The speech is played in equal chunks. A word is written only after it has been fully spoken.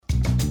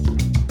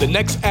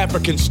next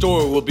African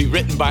story will be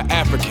written by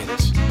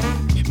Africans.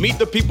 Meet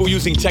the people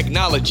using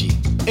technology,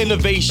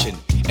 innovation,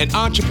 and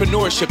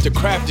entrepreneurship to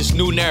craft this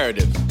new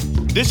narrative.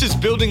 This is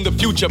Building the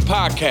Future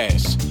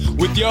podcast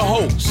with your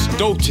host,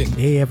 Dotun.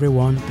 Hey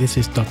everyone, this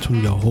is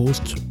Dotun, your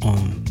host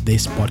on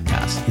this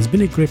podcast. It's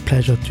been a great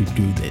pleasure to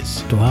do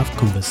this, to have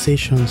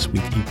conversations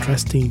with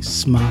interesting,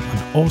 smart,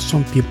 and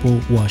awesome people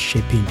who are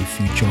shaping the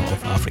future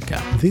of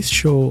Africa. This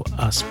show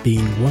has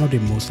been one of the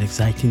most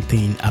exciting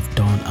things I've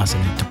done as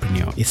an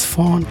entrepreneur. It's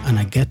fun and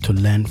I get to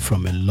learn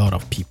from a lot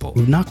of people.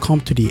 We've now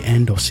come to the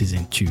end of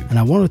season 2 and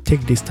I want to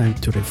take this time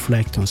to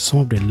reflect on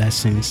some of the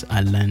lessons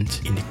I learned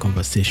in the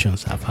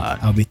conversations I've had.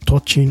 I'll be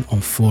touching on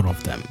 4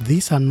 of them.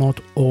 These are not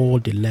all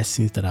the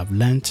lessons that I've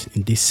learned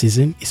in this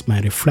season. It's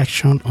my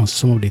reflection on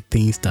some of the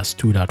things that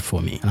stood out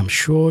for me. And I'm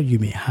sure you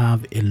may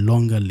have a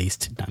longer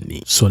list than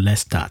me. So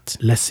let's start.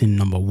 Lesson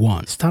number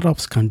 1.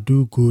 Startups can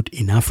do good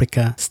in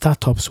Africa.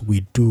 Startups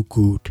will do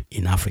good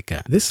in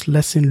Africa. This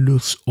lesson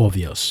looks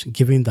obvious,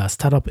 given that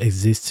startup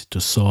exists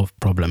to solve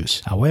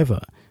problems. However,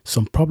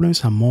 some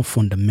problems are more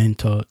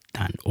fundamental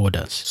than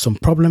others. Some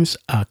problems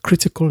are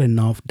critical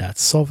enough that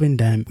solving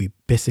them will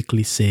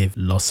basically save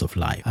lots of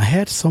lives. I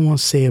heard someone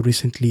say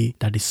recently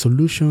that the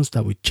solutions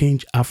that will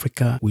change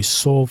Africa will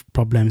solve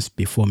problems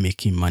before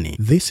making money.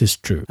 This is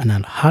true, and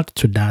I'll add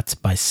to that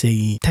by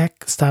saying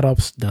tech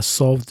startups that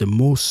solve the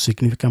most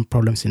significant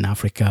problems in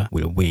Africa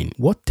will win.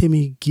 What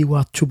Temi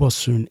Giwa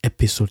Tubosun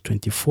episode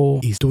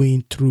 24 is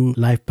doing through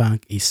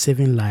LifeBank is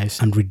saving lives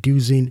and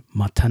reducing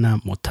maternal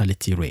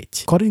mortality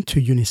rate. According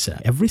to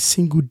UNICEF, every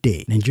single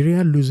day,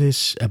 Nigeria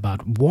loses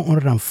about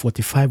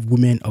 145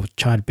 women of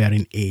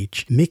childbearing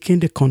age,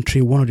 making the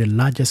country one of the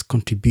largest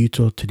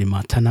contributors to the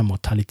maternal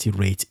mortality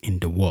rate in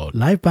the world.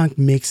 LifeBank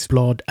makes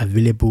blood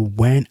available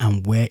when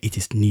and where it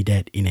is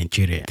needed in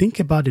Nigeria. Think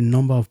about the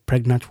number of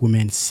pregnant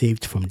women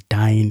saved from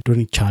dying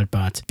during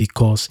childbirth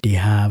because they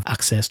have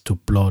access to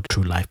blood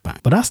through LifeBank.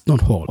 But that's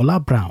not all. Ola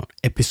Brown,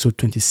 episode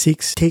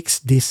 26, takes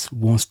this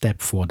one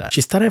step further.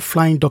 She started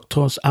flying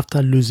doctors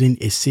after losing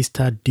a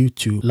sister due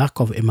to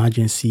lack of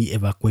emergency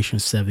evacuation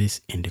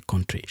service in the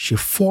country. She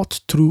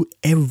fought through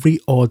every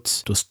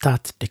odds to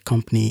start the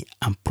company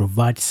and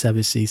provide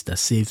services that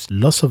saves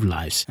lots of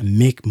lives and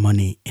make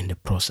money in the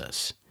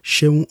process.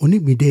 Seun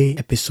Onigbinde,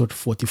 episode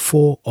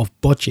 44 of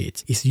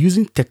Budget, is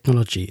using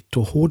technology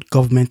to hold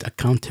government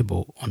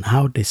accountable on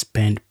how they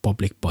spend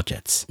public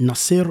budgets.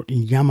 Nasir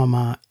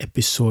Nyamama,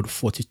 episode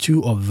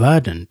 42 of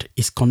Verdant,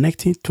 is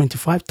connecting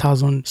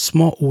 25,000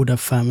 smallholder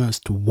farmers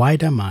to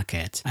wider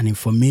markets and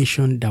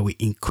information that will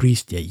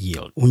increase their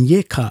yield.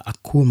 Onyeka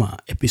Akuma,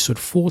 episode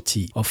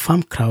 40 of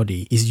Farm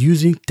Crowdy, is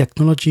using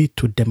technology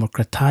to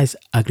democratize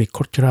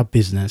agricultural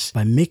business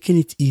by making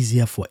it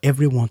easier for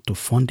everyone to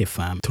fund a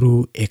farm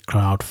through a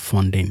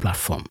crowdfunding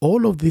platform.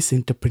 All of these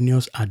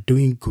entrepreneurs are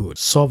doing good,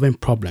 solving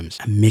problems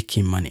and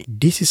making money.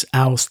 This is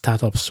how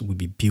startups will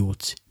be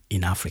built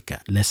in Africa.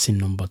 Lesson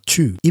number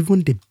 2. Even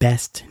the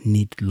best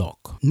need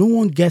luck. No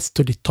one gets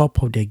to the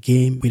top of their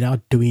game without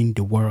doing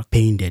the work,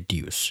 paying their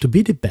dues. To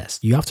be the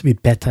best, you have to be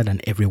better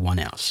than everyone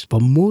else.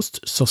 But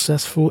most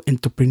successful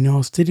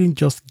entrepreneurs didn't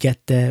just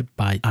get there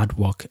by hard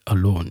work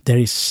alone. There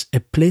is a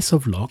place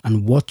of luck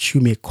and what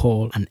you may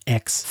call an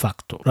X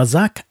factor.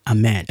 Razak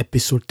Ahmed,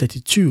 episode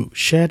 32,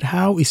 shared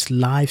how his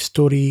life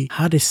story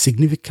had a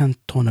significant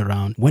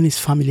turnaround when his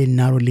family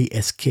narrowly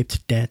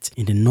escaped death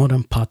in the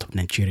northern part of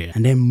Nigeria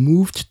and then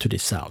moved to the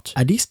south.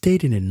 Had he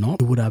stayed in the north,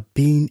 he would have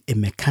been a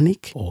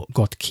mechanic or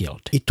got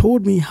killed. He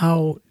told me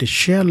how the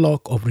sheer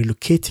luck of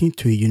relocating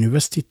to a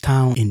university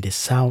town in the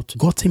south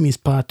got him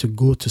inspired to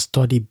go to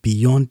study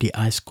beyond the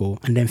high school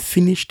and then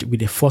finished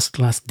with a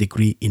first-class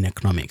degree in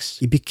economics.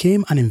 He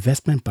became an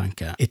investment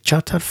banker, a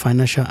chartered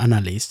financial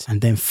analyst,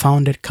 and then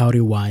founded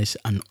Cowrywise,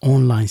 an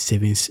online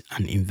savings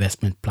and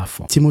investment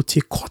platform.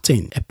 Timothy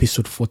Cotton,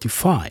 episode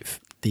 45,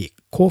 the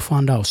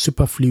co-founder of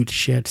Superfluid,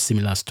 shared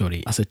similar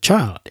story. As a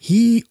child,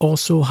 he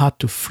also had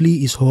to flee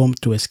his home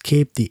to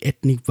escape the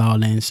ethnic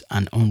violence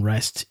and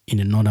unrest in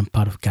the northern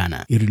part of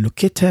Ghana. He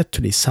relocated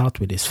to the south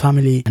with his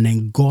family and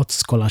then got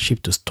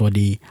scholarship to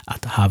study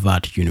at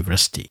Harvard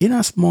University. In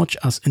as much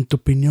as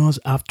entrepreneurs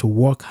have to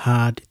work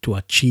hard to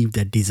achieve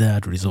the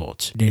desired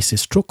results, there is a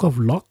stroke of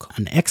luck,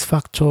 an X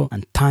factor,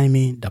 and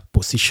timing that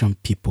position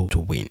people to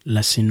win.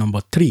 Lesson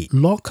number 3.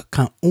 Luck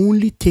can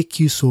only take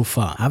you so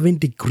far. Having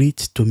the grit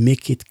to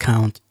make it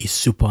count is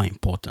super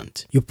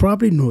important. You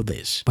probably know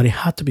this, but it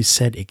had to be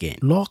said again.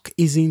 Luck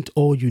isn't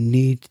all you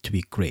need to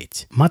be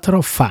great. Matter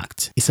of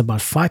fact, it's about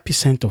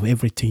 5% of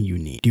everything you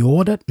need. The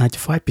other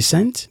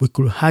 95%, we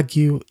could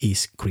argue,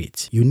 is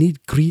grit. You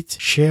need grit,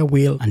 sheer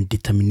will, and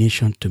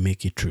determination to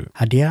make it true.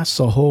 Hadia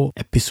Soho,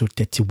 episode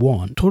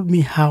 31, told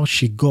me how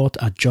she got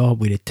a job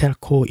with a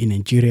telco in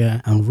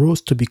Nigeria and rose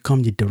to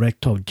become the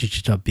director of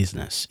digital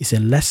business. It's a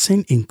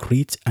lesson in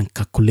grit and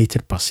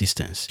calculated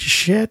persistence. She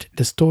shared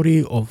the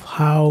story of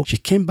how She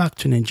came back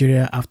to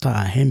Nigeria after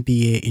her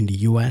MBA in the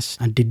US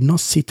and did not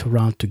sit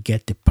around to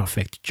get the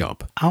perfect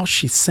job. How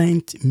she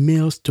sent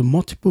mails to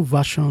multiple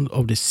versions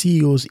of the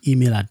CEO's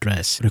email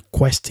address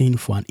requesting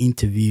for an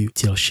interview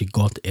till she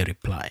got a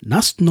reply.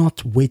 That's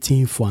not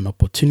waiting for an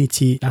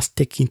opportunity, that's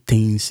taking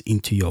things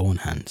into your own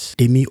hands.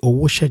 Demi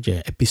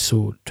Owosheje,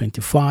 episode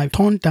 25,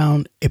 turned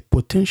down a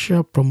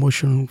potential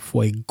promotion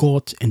for a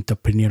gut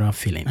entrepreneurial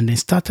feeling and then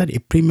started a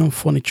premium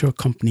furniture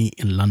company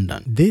in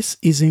London. This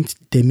isn't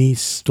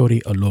Demi's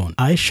story alone.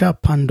 Aisha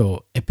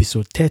Pando,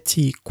 episode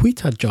 30,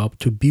 quit her job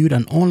to build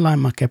an online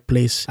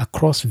marketplace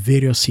across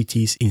various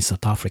cities in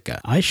South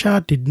Africa.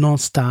 Aisha did not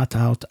start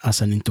out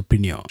as an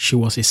entrepreneur. She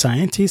was a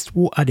scientist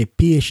who had a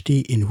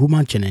PhD in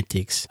human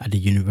genetics at the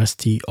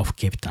University of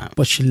Cape Town.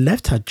 But she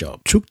left her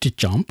job, took the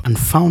jump, and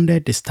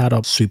founded the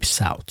startup Sweep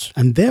South.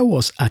 And there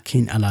was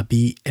Akin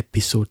Alabi,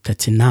 episode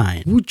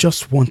 39, who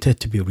just wanted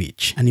to be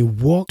rich, and he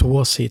worked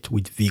towards it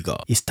with vigor.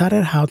 He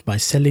started out by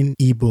selling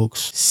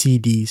ebooks,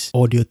 CDs,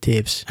 audio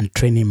tapes, and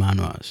training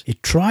manuals. He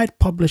tried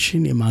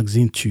publishing a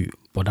magazine too,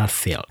 but that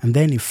failed. And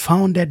then he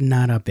founded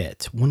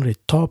NairaBet, one of the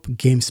top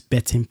games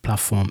betting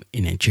platforms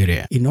in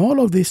Nigeria. In all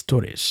of these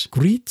stories,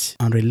 grit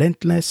and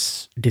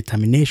relentless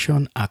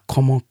determination are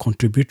common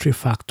contributory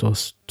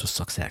factors to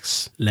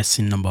success.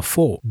 Lesson number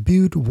 4,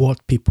 build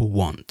what people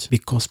want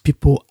because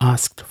people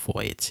asked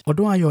for it.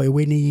 Odunayo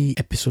Eweni,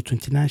 episode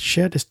 29,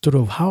 shared the story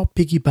of how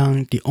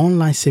PiggyBank, the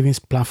online savings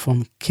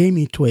platform, came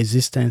into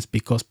existence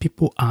because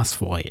people asked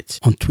for it.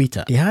 On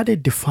Twitter, they had a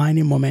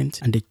defining moment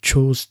and they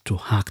chose to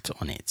act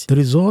on it. The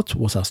result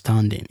was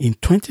astounding. In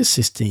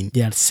 2016,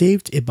 they had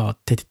saved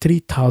about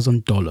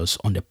 $33,000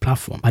 on the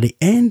platform. By the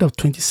end of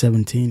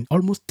 2017,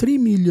 almost $3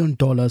 million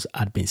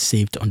had been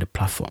saved on the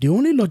platform. The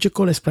only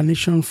logical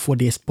explanation for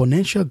the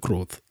exponential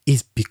growth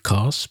is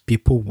because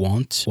people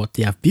want what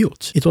they have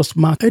built. It was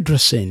Mark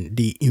Edresen,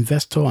 the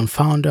investor and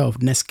founder of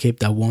Netscape,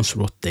 that once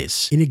wrote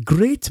this. In a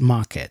great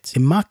market, a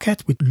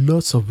market with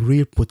lots of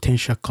real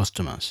potential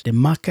customers, the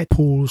market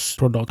pulls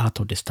product out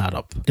of the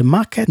startup. The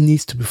market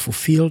needs to be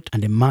fulfilled,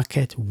 and the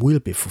market will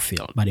be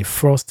fulfilled by the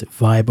first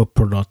viable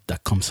product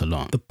that comes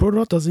along. The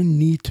product doesn't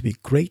need to be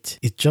great,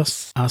 it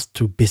just has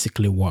to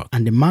basically work.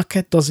 And the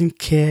market doesn't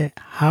care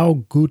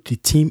how good the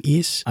team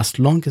is as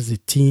long as the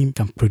team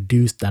can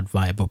produce that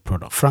viable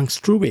product. Frank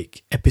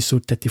Struwig,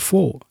 episode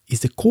 34,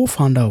 is the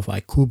co-founder of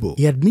iKubo.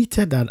 He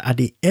admitted that at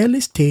the early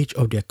stage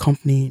of their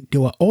company, they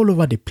were all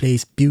over the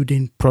place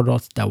building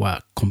products that were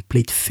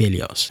complete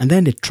failures. And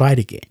then they tried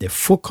again. They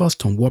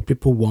focused on what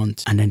people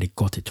want and then they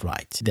got it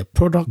right. The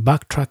product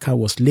Backtracker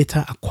was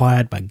later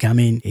acquired by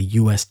Garmin, a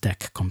US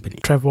tech company.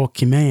 Trevor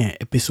Kimeye,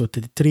 episode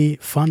 33,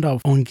 founder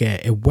of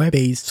Onge, a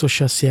web-based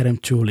social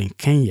CRM tool in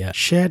Kenya,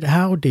 shared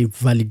how they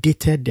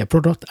validated their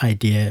product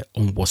idea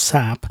on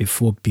WhatsApp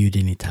before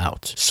building it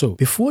out. So,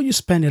 before you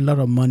spend a lot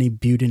of money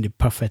building the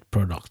perfect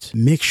product,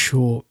 make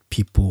sure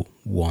people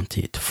want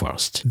it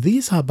first.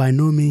 These are by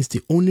no means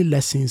the only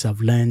lessons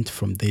I've learned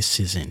from this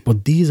season,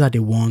 but these are the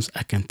ones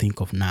I can think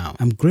of now.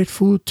 I'm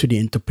grateful to the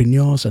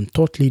entrepreneurs and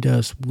thought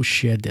leaders who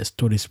shared their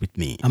stories with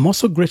me. I'm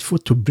also grateful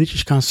to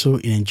British Council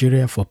in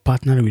Nigeria for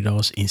partnering with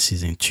us in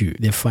season 2.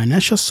 Their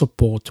financial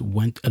support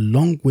went a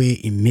long way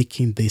in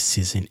making this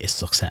season a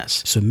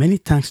success. So many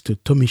thanks to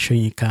Tommy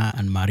Shoyinka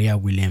and Maria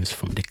Williams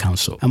from the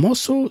council. I'm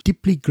also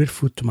deeply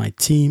grateful to my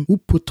team who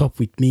put up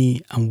with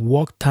me and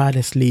worked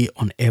tirelessly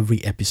on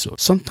every episode,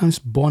 sometimes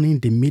burning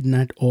the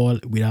midnight oil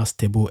without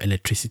stable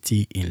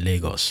electricity in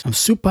Lagos. I'm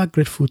super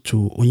grateful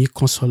to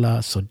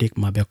Onyikonsola Sodiq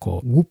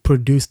Mabeko, who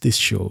produced this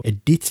show,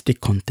 edits the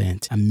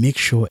content, and make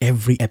sure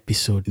every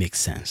episode makes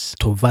sense.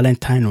 To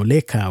Valentine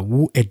Oleka,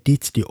 who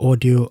edits the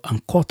audio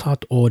and cut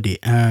out all the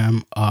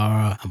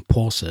R, and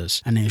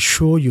pauses, and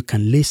ensure you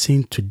can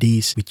listen to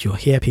this with your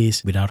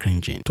earpiece without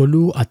ringing.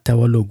 Tolu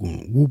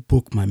Atawalogun, who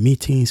book my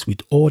meetings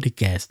with all the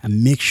guests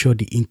and make sure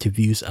the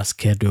interviews are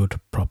scheduled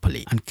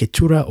properly. And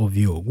Ketura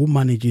Ovio, who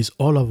manages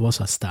all of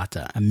us at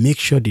Starter and make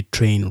sure the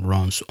train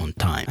runs on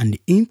time. And the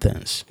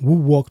interns who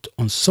worked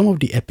on some of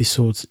the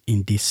episodes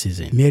in this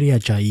season, Mary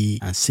Ajayi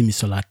and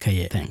Simisola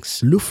Kaye.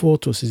 Thanks. Look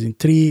forward to season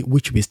 3,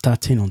 which will be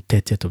starting on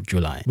 30th of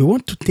July. We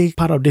want to take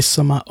part of this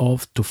summer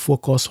off to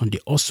focus on the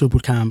OSO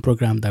Bootcamp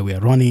program that we are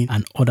running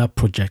and other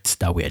projects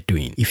that we are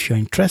doing. If you're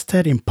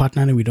interested in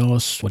partnering with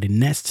us for the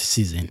next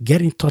season,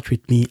 get in touch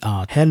with me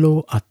at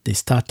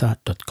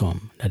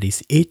hello@thestarter.com. That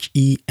is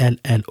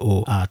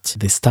HELLO at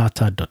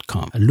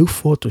thestarter.com. I look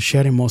forward to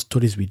sharing more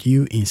stories with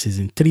you in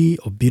season 3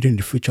 of Building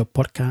the Future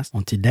podcast.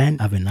 Until then,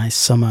 have a nice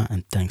summer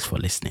and thanks for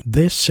listening.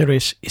 This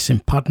series is in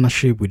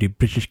partnership with the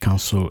British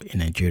Council in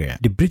Nigeria.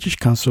 The British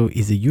Council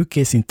is the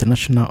UK's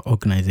international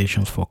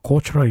organization for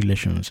cultural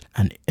relations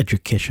and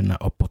educational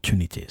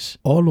opportunities.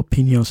 All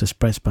opinions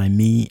expressed by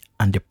me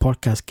and the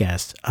podcast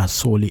guests are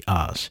solely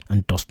ours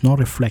and does not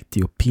reflect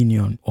the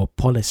opinion or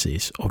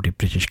policies of the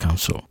British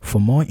Council. For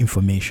more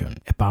information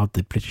about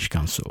the British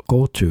Council,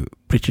 go to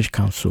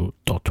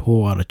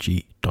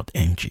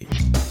britishcouncil.org.ng.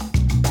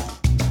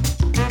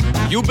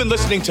 You've been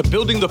listening to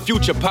Building the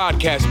Future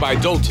podcast by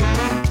Dolton.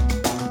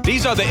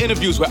 These are the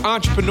interviews with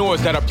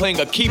entrepreneurs that are playing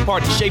a key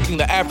part in shaping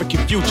the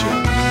African future,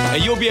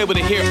 and you'll be able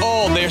to hear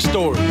all their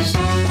stories.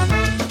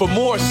 For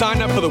more,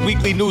 sign up for the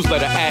weekly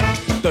newsletter at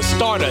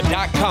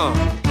thestarter.com.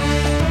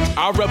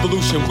 Our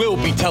revolution will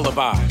be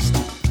televised.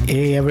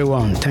 Hey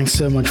everyone, thanks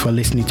so much for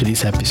listening to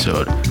this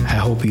episode. I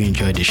hope you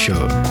enjoyed the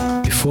show.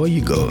 Before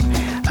you go,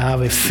 I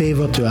have a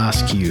favor to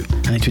ask you,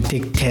 and it will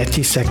take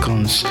 30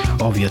 seconds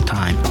of your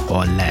time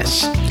or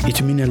less. It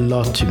will mean a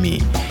lot to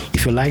me.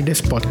 If you like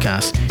this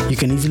podcast, you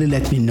can easily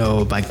let me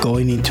know by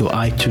going into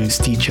iTunes,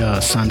 Stitcher,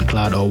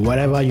 SoundCloud, or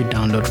wherever you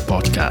download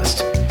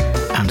podcasts,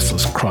 and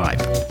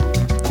subscribe.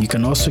 You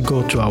can also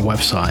go to our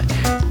website,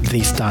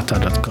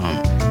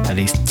 thestarter.com. That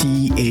is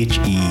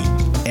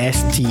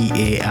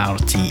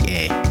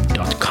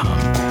thestarta.com,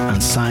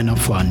 and sign up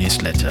for our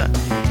newsletter.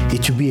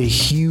 It will be a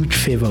huge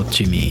favor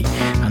to me,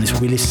 and it's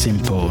really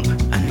simple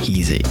and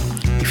easy.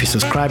 If you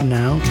subscribe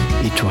now,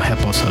 it will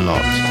help us a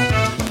lot.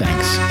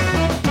 Thanks.